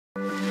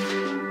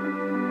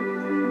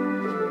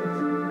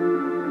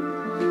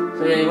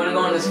yeah, you wanna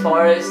go in this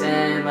forest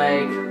and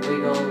like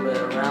wiggle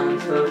around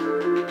and stuff.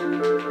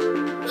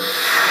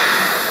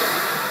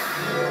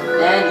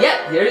 And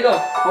yeah, here you go.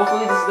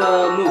 Hopefully this is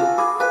the move.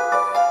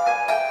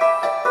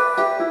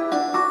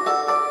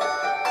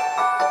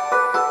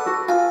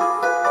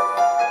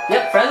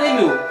 Yep, friendly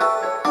move.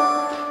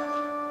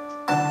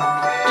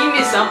 Give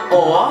me some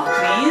ore,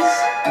 please.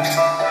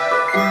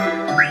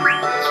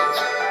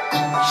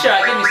 Sure,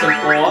 give me some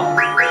ore.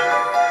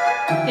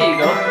 Here you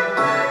go.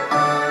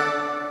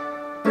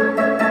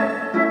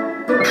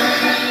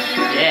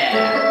 Yeah.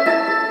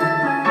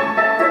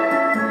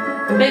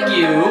 Thank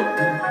you.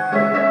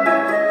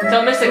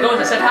 Tell Mr. Ghost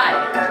I said hi.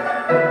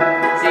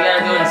 So you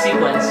gotta do it in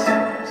sequence.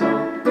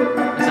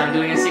 So I'm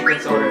doing in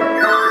sequence order.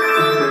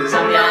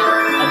 Samyak,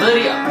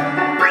 ability up.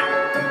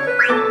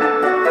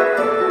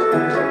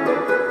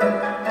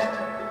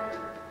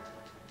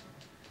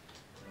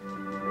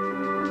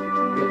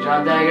 Good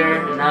job, Dagger.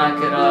 And now I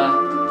could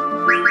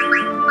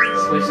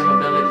switch some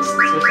abilities,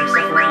 switch some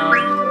stuff around.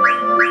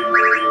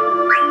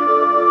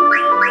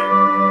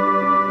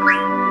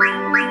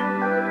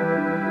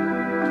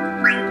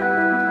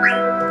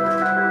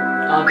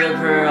 I'll give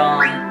her,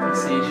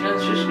 let's see, should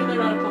she give her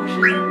another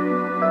potion?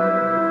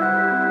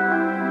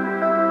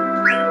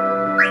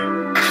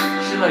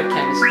 She's like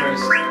chemist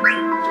first.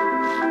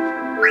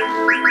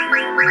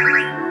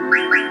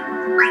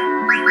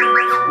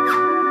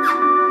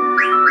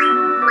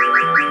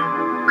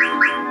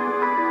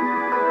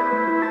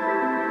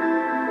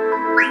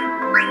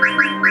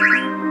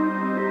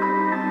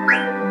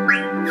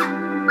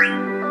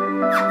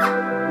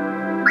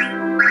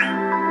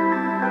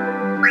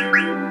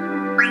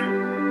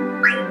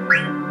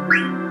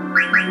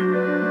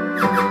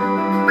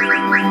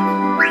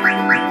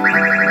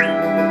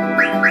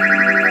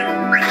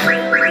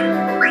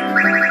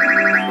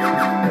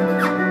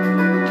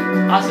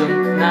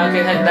 Awesome. Now we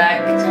can head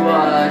back to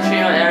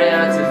Trino area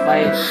to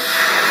fight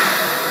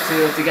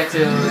to get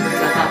to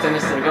talk to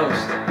Mr.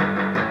 Ghost.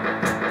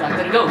 Talk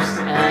to the Ghost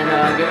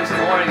and give him some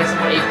more and get some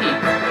more AP.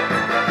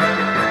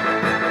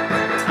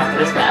 After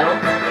this battle.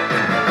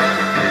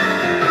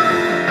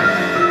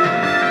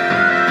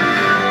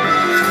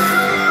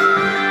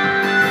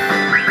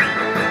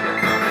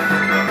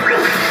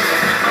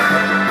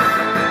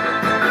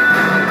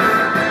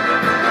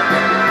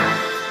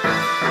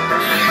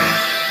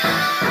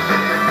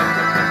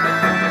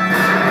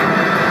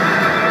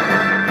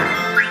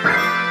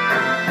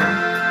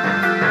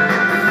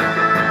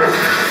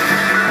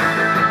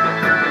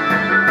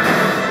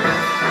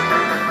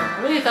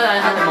 I thought I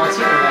had the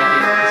multina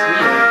racket. It's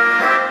weird.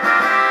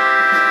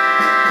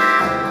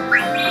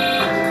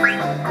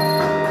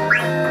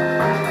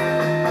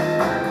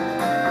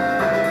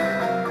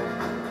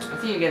 I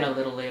think you get a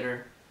little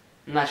later.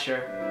 I'm not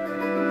sure.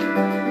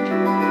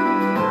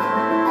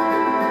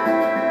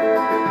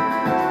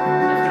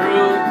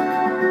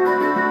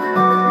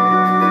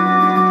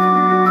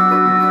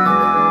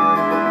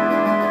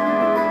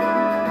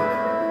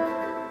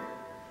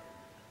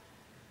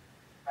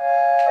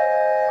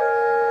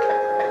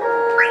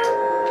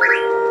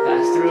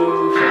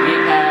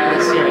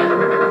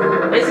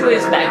 Basically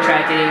it's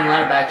backtracking, a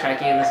lot of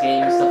backtracking in this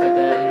game, stuff like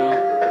that, you know.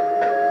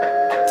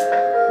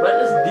 But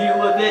let's deal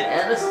with it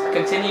and let's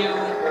continue.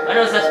 I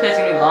know this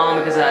episode's gonna be long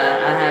because I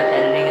have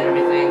editing and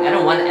everything. I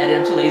don't want to edit,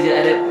 I'm too lazy to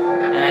edit.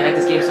 And I like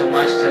this game so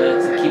much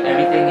to keep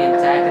everything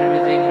intact and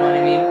everything, you know what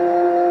I mean?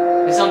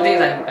 There's some things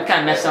I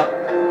kind of mess up,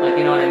 like,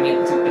 you know what I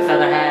mean, the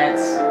feather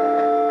hats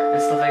and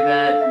stuff like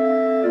that.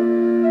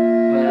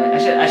 But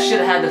I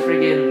should have had the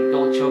friggin'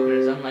 gold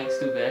chokers. I'm like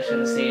stupid, I should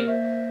have saved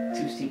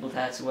 2 steeple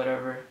hats or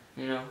whatever,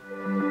 you know.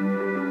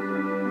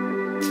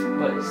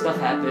 But stuff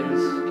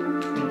happens,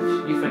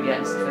 and you forget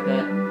and stuff like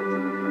that.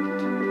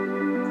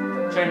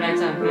 Turn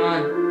nighttime, come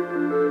on.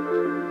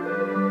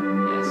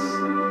 Yes.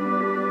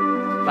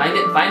 Find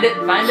it, find it,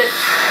 find it!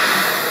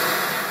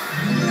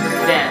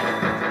 Damn.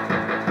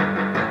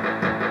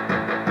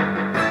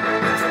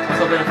 I was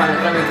hoping to find a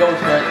friendly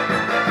ghost, but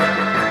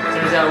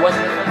turns out it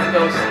wasn't a friendly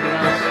ghost, something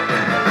else.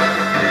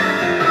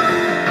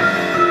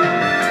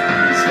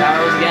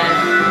 Sparrows again.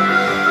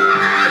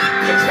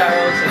 Trick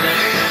sparrows again.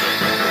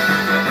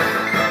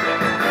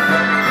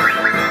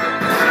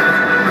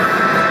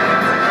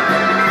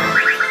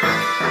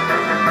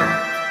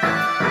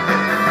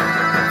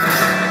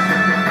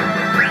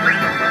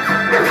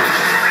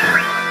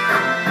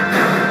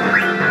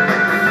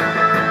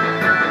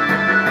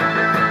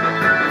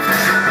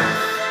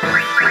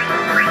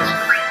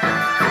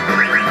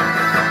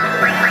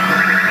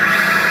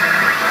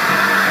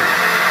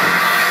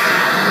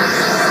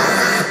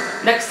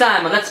 Next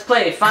time on Let's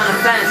Play Final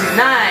Fantasy IX,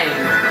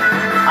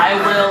 I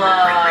will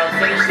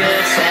finish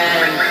this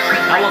and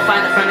I will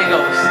find the friendly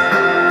ghost.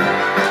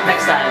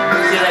 Next time.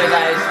 See you later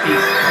guys.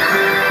 Peace.